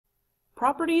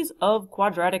Properties of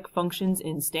quadratic functions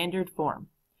in standard form.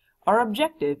 Our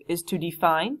objective is to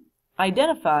define,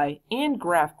 identify, and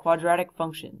graph quadratic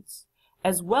functions,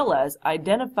 as well as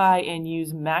identify and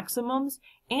use maximums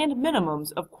and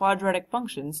minimums of quadratic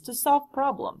functions to solve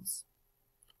problems.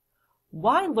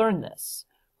 Why learn this?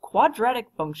 Quadratic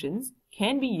functions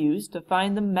can be used to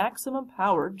find the maximum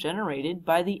power generated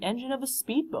by the engine of a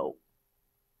speedboat.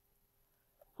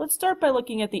 Let's start by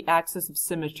looking at the axis of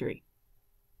symmetry.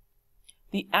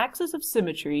 The axis of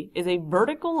symmetry is a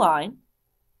vertical line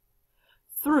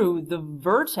through the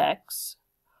vertex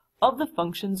of the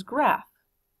function's graph.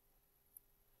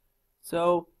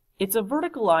 So it's a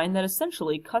vertical line that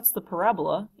essentially cuts the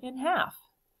parabola in half.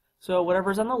 So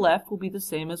whatever's on the left will be the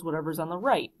same as whatever's on the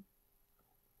right.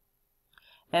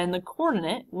 And the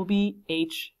coordinate will be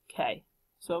HK.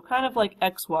 So kind of like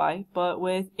XY, but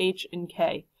with H and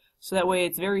K. So that way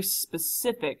it's very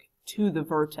specific to the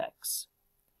vertex.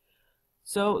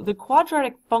 So the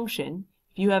quadratic function,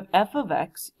 if you have f of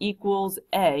x equals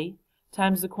a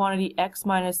times the quantity x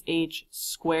minus h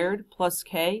squared plus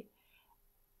k,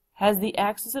 has the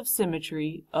axis of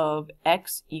symmetry of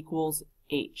x equals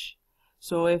h.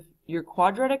 So if your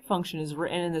quadratic function is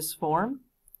written in this form,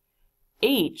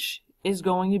 h is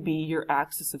going to be your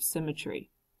axis of symmetry.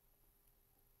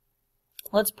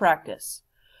 Let's practice.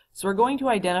 So we're going to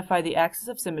identify the axis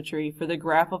of symmetry for the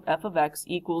graph of f of x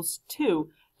equals 2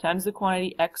 times the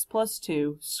quantity x plus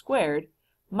 2 squared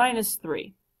minus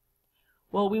 3.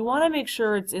 Well, we want to make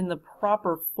sure it's in the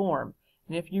proper form.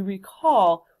 And if you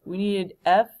recall, we needed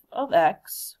f of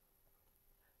x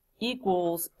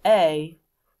equals a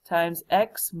times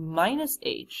x minus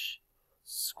h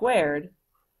squared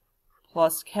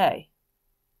plus k.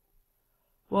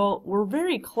 Well, we're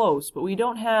very close, but we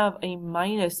don't have a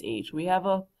minus h. We have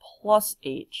a plus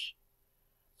h.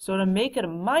 So to make it a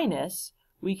minus,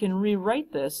 we can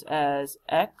rewrite this as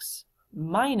x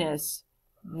minus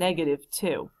negative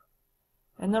 2.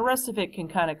 And the rest of it can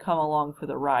kind of come along for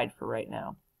the ride for right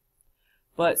now.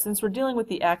 But since we're dealing with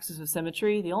the axis of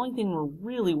symmetry, the only thing we're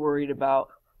really worried about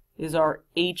is our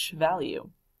h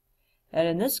value. And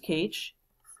in this case,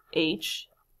 h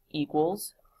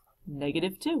equals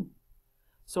negative 2.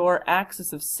 So our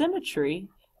axis of symmetry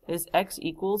is x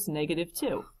equals negative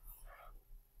 2.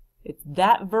 It's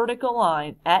that vertical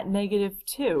line at negative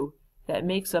 2 that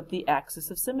makes up the axis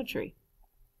of symmetry.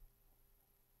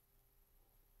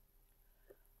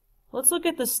 Let's look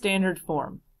at the standard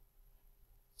form.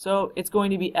 So it's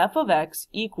going to be f of x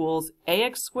equals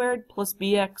ax squared plus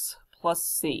bx plus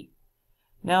c.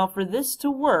 Now for this to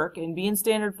work and be in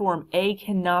standard form, a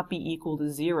cannot be equal to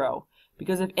 0.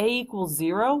 Because if a equals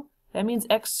 0, that means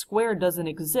x squared doesn't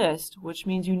exist, which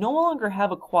means you no longer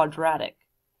have a quadratic.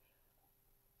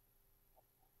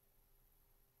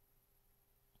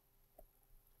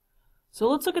 So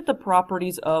let's look at the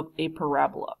properties of a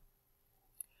parabola.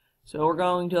 So we're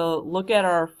going to look at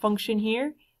our function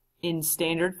here in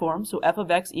standard form. So f of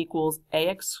x equals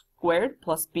ax squared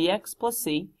plus bx plus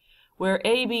c, where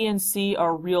a, b, and c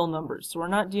are real numbers. So we're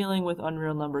not dealing with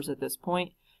unreal numbers at this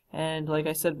point. And like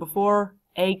I said before,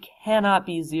 a cannot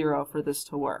be 0 for this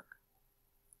to work.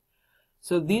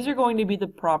 So these are going to be the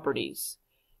properties.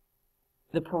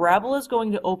 The parabola is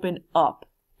going to open up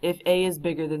if a is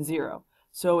bigger than 0.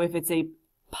 So if it's a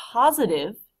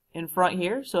positive in front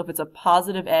here, so if it's a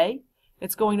positive a,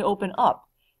 it's going to open up.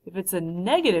 If it's a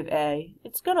negative a,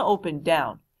 it's going to open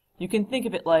down. You can think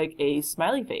of it like a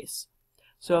smiley face.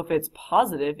 So if it's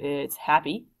positive, it's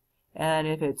happy, and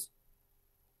if it's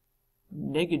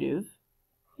negative,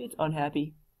 it's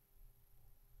unhappy.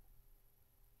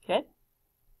 Okay?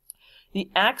 The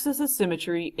axis of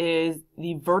symmetry is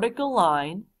the vertical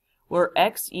line where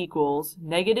x equals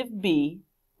negative b,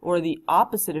 or the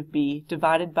opposite of b,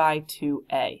 divided by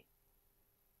 2a.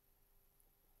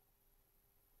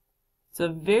 It's a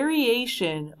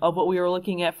variation of what we were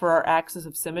looking at for our axis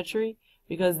of symmetry,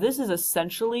 because this is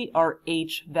essentially our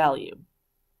h value.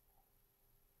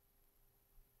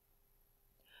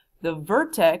 The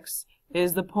vertex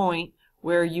is the point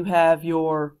where you have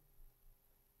your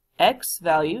x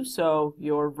value, so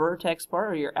your vertex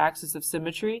part or your axis of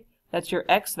symmetry, that's your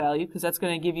x value because that's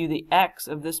going to give you the x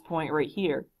of this point right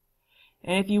here.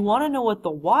 And if you want to know what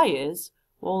the y is,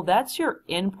 well, that's your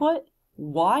input,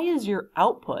 y is your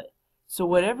output. So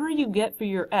whatever you get for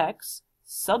your x,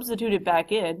 substitute it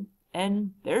back in,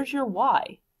 and there's your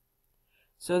y.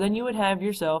 So then you would have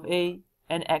yourself an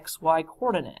xy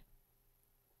coordinate.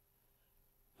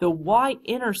 The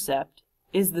y-intercept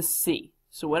is the c.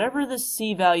 So whatever the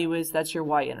c value is, that's your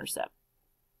y-intercept.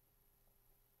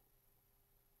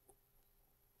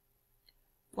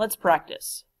 Let's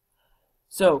practice.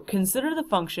 So consider the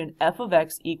function f of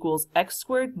x equals x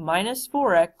squared minus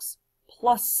 4x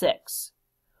plus 6.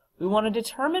 We want to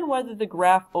determine whether the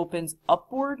graph opens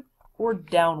upward or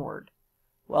downward.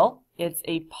 Well, it's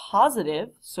a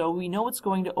positive, so we know it's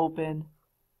going to open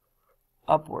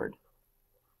upward.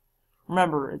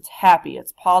 Remember, it's happy,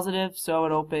 it's positive, so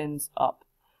it opens up.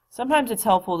 Sometimes it's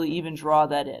helpful to even draw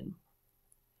that in.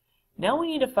 Now we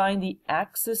need to find the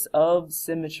axis of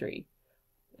symmetry.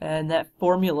 And that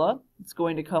formula, it's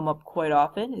going to come up quite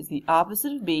often, is the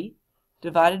opposite of b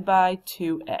divided by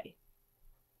 2a,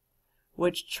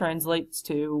 which translates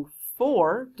to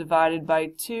 4 divided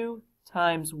by 2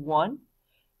 times 1,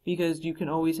 because you can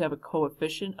always have a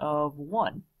coefficient of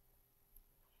 1.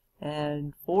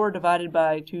 And 4 divided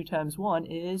by 2 times 1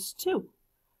 is 2.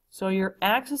 So your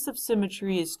axis of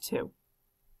symmetry is 2.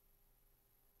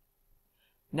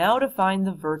 Now to find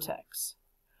the vertex.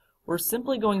 We're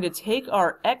simply going to take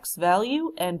our x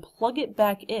value and plug it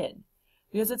back in,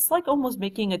 because it's like almost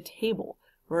making a table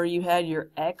where you had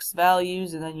your x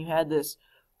values and then you had this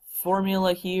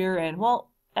formula here, and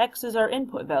well, x is our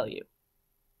input value.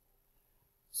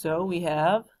 So we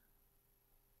have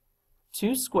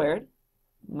 2 squared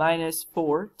minus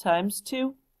 4 times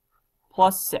 2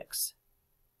 plus 6.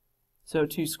 So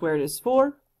 2 squared is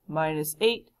 4 minus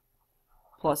 8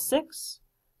 plus 6.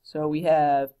 So we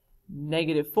have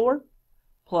negative 4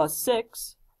 plus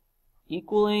 6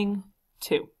 equaling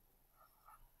 2.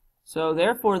 So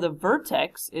therefore the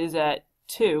vertex is at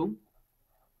 2,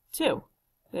 2.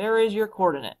 There is your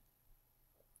coordinate.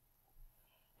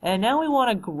 And now we want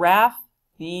to graph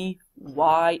the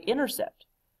y-intercept.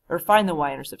 Or find the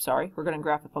y-intercept, sorry. We're going to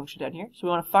graph the function down here. So we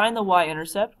want to find the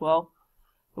y-intercept. Well,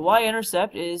 the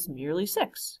y-intercept is merely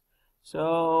 6.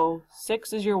 So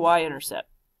 6 is your y-intercept.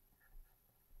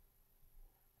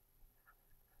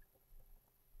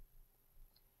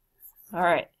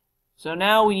 Alright, so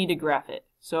now we need to graph it.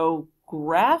 So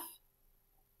graph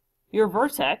your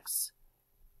vertex,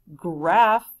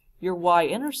 graph your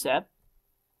y-intercept,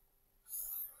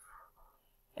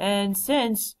 and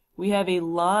since we have a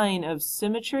line of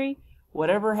symmetry,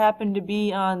 whatever happened to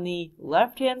be on the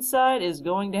left-hand side is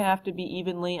going to have to be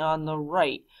evenly on the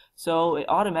right. So it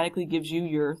automatically gives you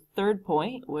your third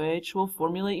point, which will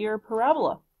formulate your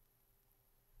parabola.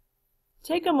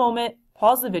 Take a moment,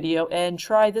 pause the video, and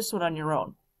try this one on your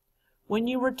own. When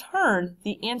you return,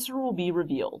 the answer will be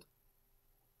revealed.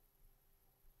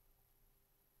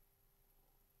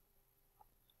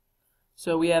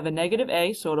 So we have a negative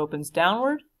a, so it opens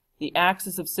downward. The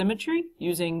axis of symmetry,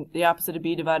 using the opposite of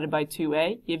b divided by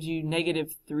 2a, gives you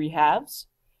negative 3/2.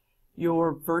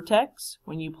 Your vertex,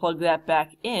 when you plug that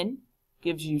back in,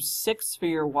 gives you 6 for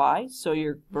your y, so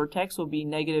your vertex will be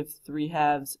negative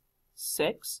 3/2,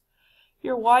 6.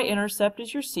 Your y-intercept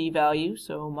is your c value,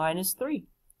 so minus 3.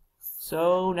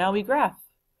 So now we graph.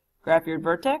 Graph your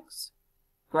vertex,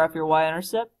 graph your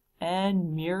y-intercept,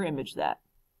 and mirror image that.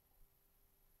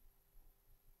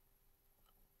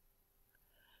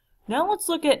 Now let's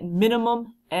look at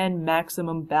minimum and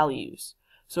maximum values.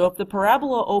 So if the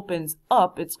parabola opens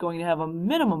up, it's going to have a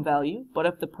minimum value, but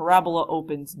if the parabola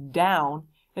opens down,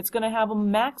 it's going to have a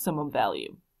maximum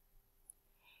value.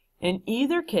 In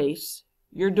either case,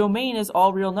 your domain is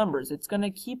all real numbers. It's going to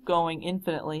keep going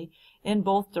infinitely in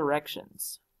both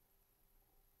directions.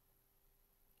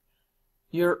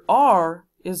 Your R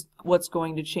is what's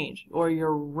going to change, or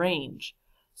your range.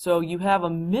 So you have a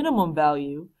minimum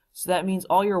value, so that means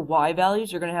all your y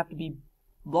values are going to have to be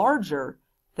larger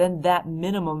than that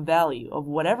minimum value of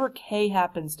whatever k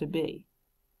happens to be.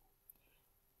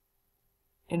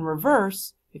 In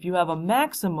reverse, if you have a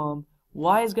maximum,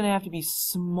 y is going to have to be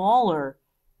smaller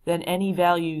than any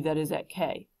value that is at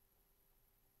k.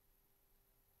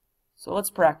 So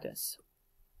let's practice.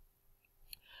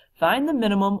 Find the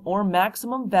minimum or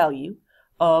maximum value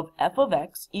of f of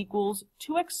x equals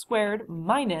 2x squared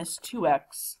minus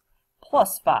 2x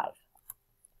plus 5.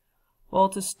 Well,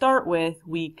 to start with,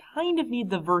 we kind of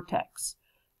need the vertex,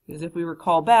 because if we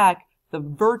recall back, the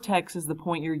vertex is the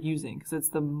point you're using, because it's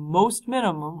the most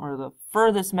minimum, or the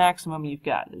furthest maximum you've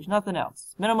got. There's nothing else.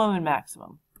 It's minimum and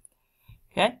maximum.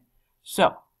 Okay?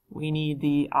 So, we need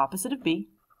the opposite of b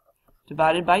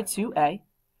divided by 2a.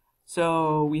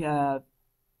 So, we have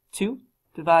 2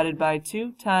 divided by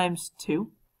 2 times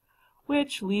 2,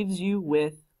 which leaves you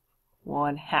with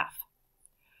 1/2.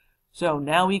 So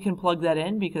now we can plug that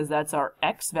in because that's our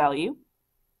x value.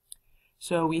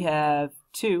 So we have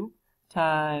 2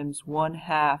 times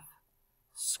 1/2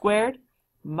 squared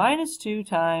minus 2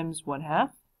 times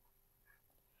 1/2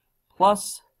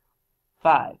 plus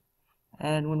 5.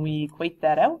 And when we equate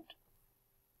that out,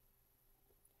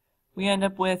 we end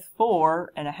up with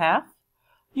 4 1/2.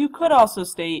 You could also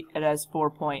state it as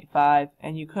 4.5,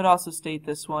 and you could also state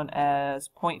this one as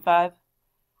 0.5.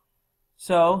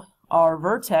 So our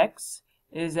vertex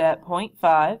is at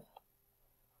 0.5,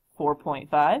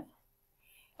 4.5.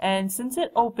 And since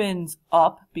it opens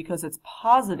up because it's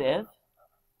positive,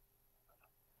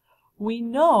 we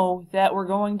know that we're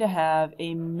going to have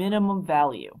a minimum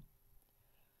value.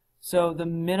 So the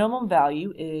minimum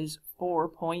value is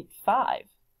 4.5.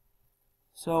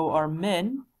 So our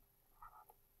min,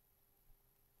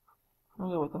 we'll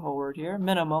go with the whole word here,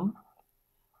 minimum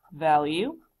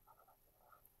value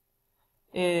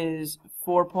is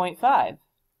 4.5.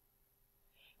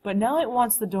 But now it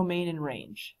wants the domain and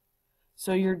range.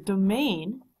 So your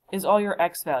domain is all your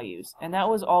x values, and that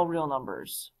was all real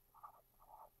numbers.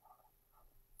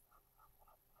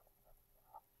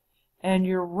 And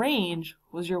your range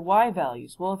was your y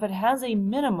values. Well, if it has a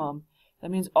minimum,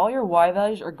 that means all your y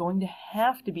values are going to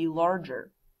have to be larger.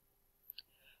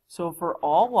 So for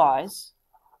all y's,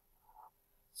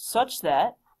 such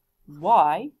that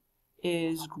y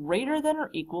is greater than or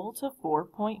equal to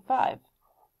 4.5.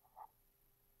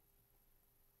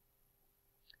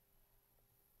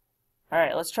 All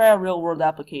right, let's try a real-world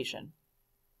application.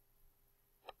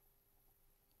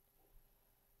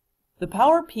 The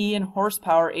power P and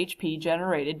horsepower HP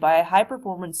generated by a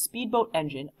high-performance speedboat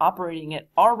engine operating at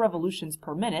R revolutions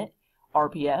per minute,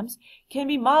 RPMs, can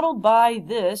be modeled by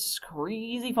this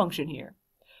crazy function here.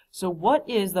 So what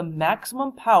is the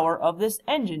maximum power of this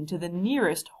engine to the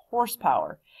nearest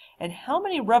horsepower? And how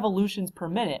many revolutions per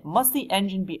minute must the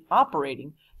engine be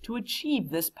operating to achieve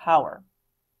this power?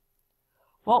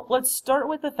 Well, let's start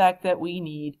with the fact that we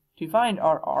need to find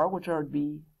our R, which would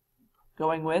be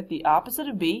going with the opposite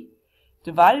of B,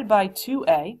 divided by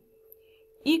 2A,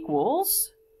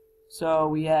 equals, so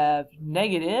we have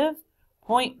negative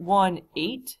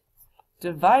 0.18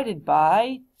 divided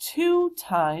by 2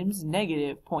 times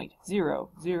negative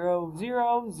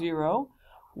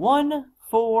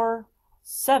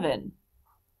 0.00000147.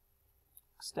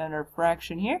 Extend our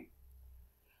fraction here.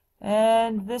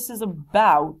 And this is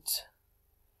about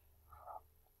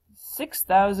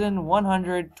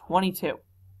 6,122.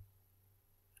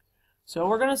 So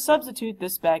we're going to substitute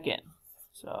this back in.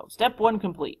 So step 1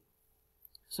 complete.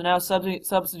 So now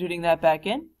substituting that back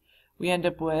in, we end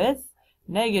up with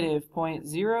negative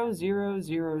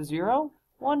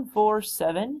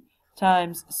 0.00000147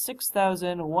 times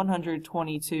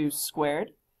 6,122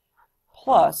 squared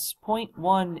plus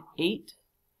 0.18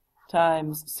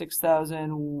 times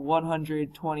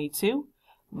 6,122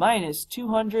 minus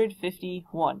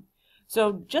 251.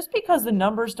 So just because the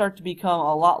numbers start to become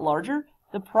a lot larger,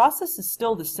 the process is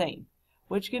still the same,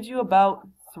 which gives you about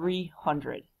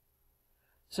 300.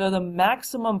 So the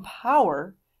maximum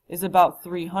power is about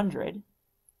 300.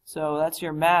 So that's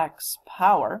your max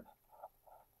power.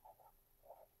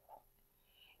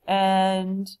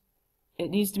 And it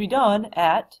needs to be done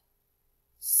at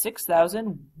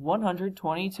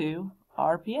 6,122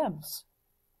 RPMs.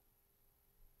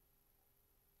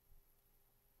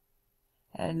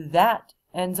 And that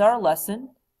ends our lesson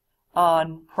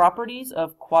on properties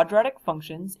of quadratic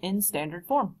functions in standard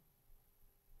form.